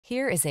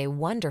Here is a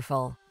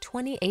wonderful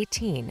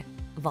 2018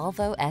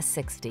 Volvo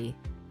S60.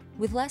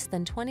 With less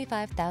than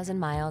 25,000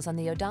 miles on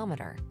the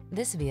odometer,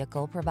 this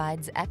vehicle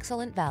provides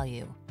excellent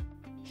value.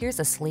 Here's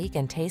a sleek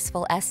and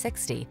tasteful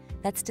S60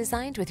 that's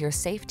designed with your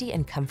safety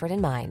and comfort in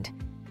mind.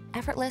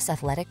 Effortless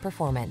athletic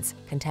performance,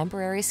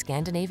 contemporary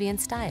Scandinavian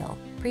style,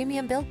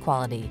 premium build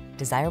quality,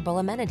 desirable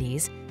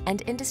amenities,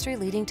 and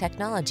industry-leading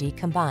technology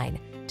combine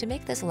to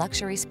make this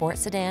luxury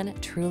sports sedan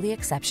truly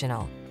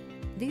exceptional.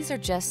 These are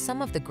just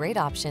some of the great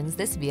options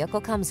this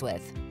vehicle comes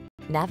with: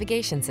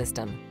 navigation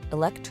system,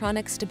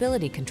 electronic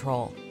stability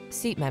control,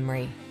 seat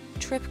memory,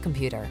 trip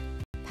computer,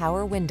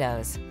 power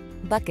windows,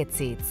 bucket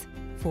seats,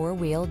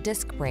 four-wheel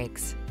disc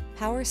brakes,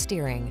 power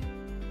steering.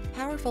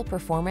 Powerful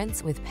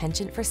performance with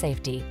penchant for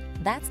safety.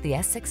 That's the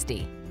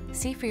S60.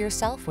 See for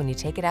yourself when you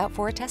take it out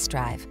for a test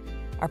drive.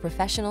 Our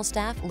professional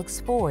staff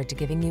looks forward to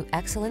giving you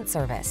excellent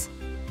service.